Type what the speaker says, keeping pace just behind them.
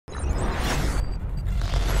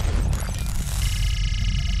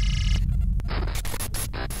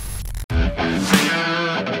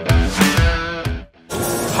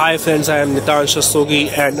Hi friends, I am Nitan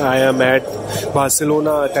Shastogi and I am at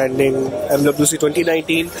Barcelona attending MWC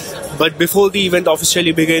 2019. But before the event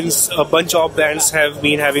officially begins, a bunch of brands have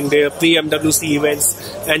been having their pre-MWC events,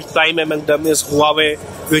 and prime among them is Huawei,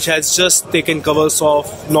 which has just taken covers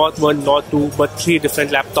of not one, not two, but 3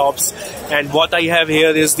 different laptops. And what I have here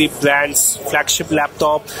is the brand's flagship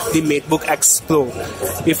laptop, the MateBook X Pro.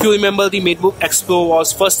 If you remember, the MateBook X Pro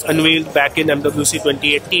was first unveiled back in MWC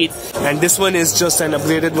 2018, and this one is just an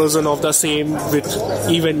upgraded version of the same with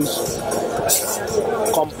even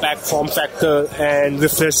compact form factor and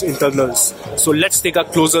refreshed internals. So let's take a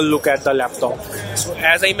closer look at the laptop. So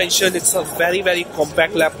as I mentioned, it's a very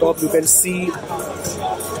compact laptop. You can see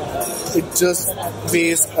it just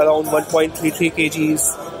weighs around 1.33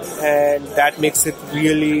 kgs, and that makes it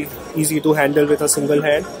really easy to handle with a single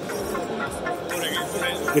hand.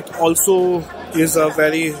 It also is a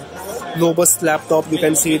very robust laptop. You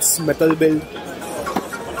can see it's metal build,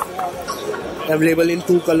 available in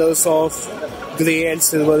 2 colors of grey and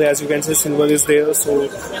silver. As you can see, silver is there, so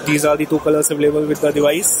these are the 2 colors available with the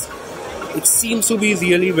device. It seems to be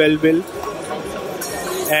really well built,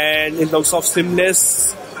 and in terms of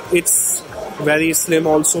slimness, it's very slim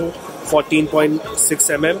also, 14.6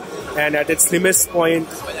 mm, and at its slimmest point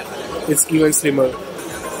it's even slimmer.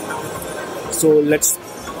 So let's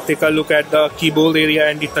take a look at the keyboard area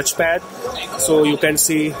and the touchpad. So you can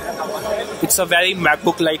see it's a very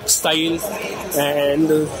MacBook-like style,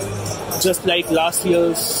 and just like last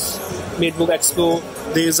year's MateBook X Pro,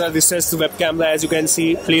 there is a recessed web camera, as you can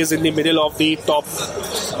see, placed in the middle of the top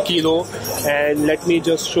key row. And let me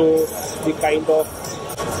just show the kind of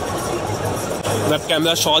web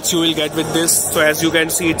camera shots you will get with this. So as you can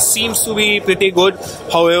see, it seems to be pretty good.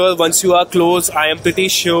 However, once you are close, I am pretty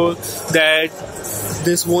sure that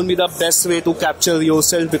this won't be the best way to capture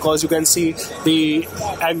yourself, because you can see the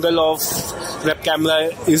angle of web camera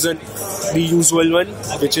isn't the usual one,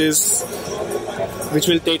 which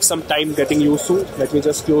will take some time getting used to. Let me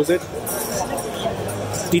just close it.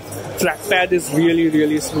 The trackpad is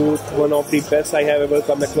really smooth, one of the best I have ever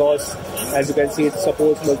come across. As you can see, it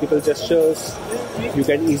supports multiple gestures. You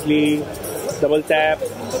can easily double tap,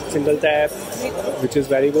 single tap, which is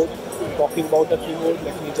very good. Talking about the keyboard,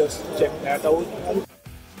 let me just check that out.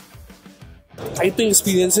 Typing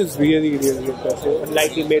experience is really impressive.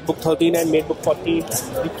 Unlike the MateBook 13 and MateBook 14,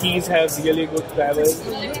 the keys have really good travel.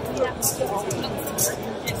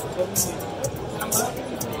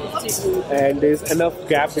 And there is enough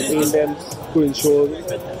gap between them to ensure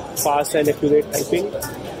fast and accurate typing.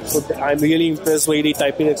 So I'm really impressed by the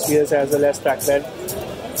typing experience as well as trackpad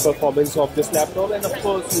performance of this laptop, and of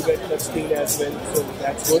course you get the screen as well, so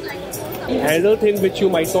that's good. Another thing which you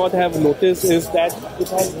might not have noticed is that it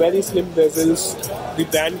has very slim bezels. The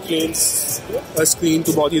brand claims a screen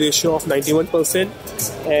to body ratio of 91%,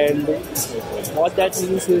 and what that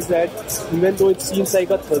means is that even though it seems like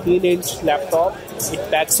a 13-inch laptop, it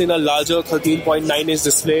packs in a larger 13.9-inch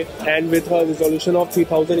display, and with a resolution of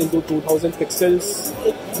 3000 into 2000 pixels,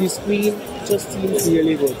 the screen just seems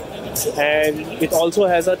really good. And it also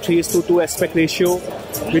has a 3:2 aspect ratio,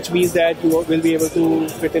 which means that you will be able to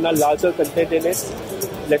fit in a larger content in it.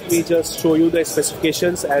 Let me just show you the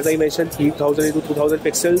specifications. As I mentioned, 3000 into 2000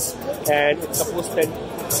 pixels, and it supports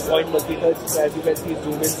 10-point multi-touch. As you can see,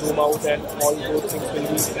 zoom in, zoom out, and all those things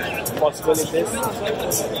will be possible in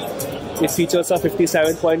this. It features a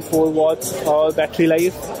 57.4 watts battery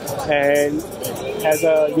life, and has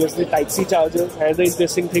a USB Type-C charger. And the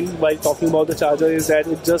interesting thing while talking about the charger is that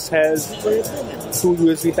it just has 2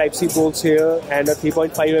 USB Type-C ports here and a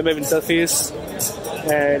 3.5 mm interface,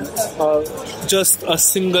 and just a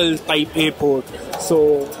single Type-A port.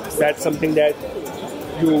 So that's something that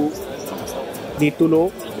you need to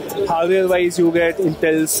know. Hardware-wise, you get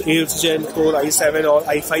Intel's 8th Gen Core i7 or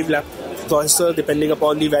i5 processor, depending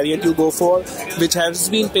upon the variant you go for, which has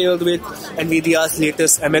been paired with NVIDIA's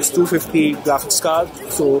latest MX250 graphics card.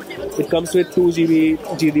 So it comes with 2 GB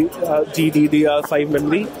GDDR5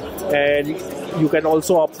 memory, and you can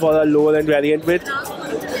also opt for a lower end variant with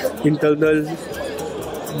internal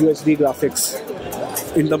UHD graphics.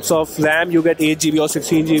 In terms of RAM, you get 8 GB or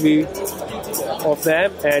 16 GB of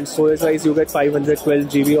RAM, and storage wise you get 512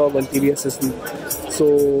 GB or 1 TB SSD.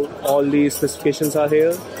 So all these specifications are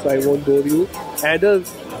here, so I won't bore you. Another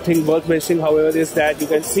thing worth mentioning, however, is that you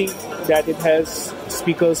can see that it has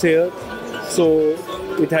speakers here. So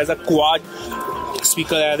it has a quad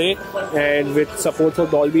speaker array, and with support for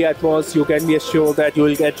Dolby Atmos, you can be assured that you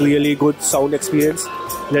will get really good sound experience.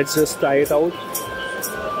 Let's just try it out.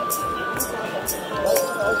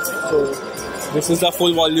 So this is the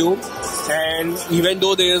full volume, and and even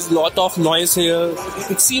though there is a lot of noise here,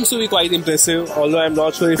 it seems to be quite impressive, although I'm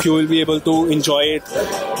not sure if you will be able to enjoy it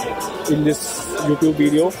in this YouTube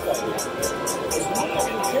video.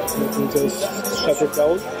 Let me just shut it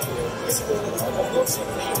down.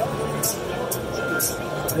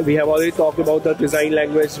 We have already talked about the design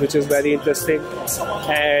language, which is very interesting,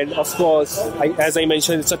 and of course, as I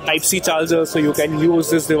mentioned, it's a Type-C charger, so you can use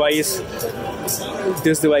this device's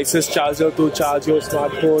charger to charge your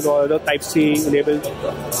smartphone or other Type-C enabled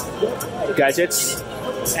gadgets.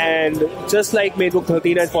 And just like MateBook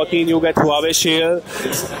 13 and 14, you get Huawei Share.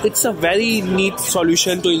 It's a very neat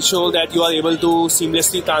solution to ensure that you are able to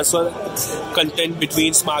seamlessly transfer content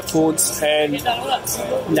between smartphones and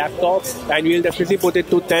laptops, and we'll definitely put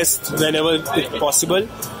it to test whenever it's possible.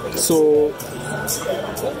 So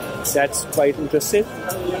that's quite interesting.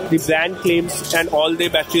 The brand claims an all-day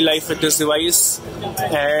battery life with this device,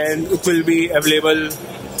 and it will be available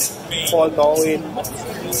for now in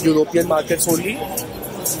European markets only.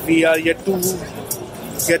 We are yet to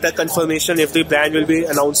get a confirmation if the brand will be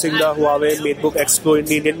announcing the Huawei MateBook X Pro in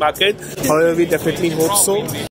the Indian market. However, we definitely hope so.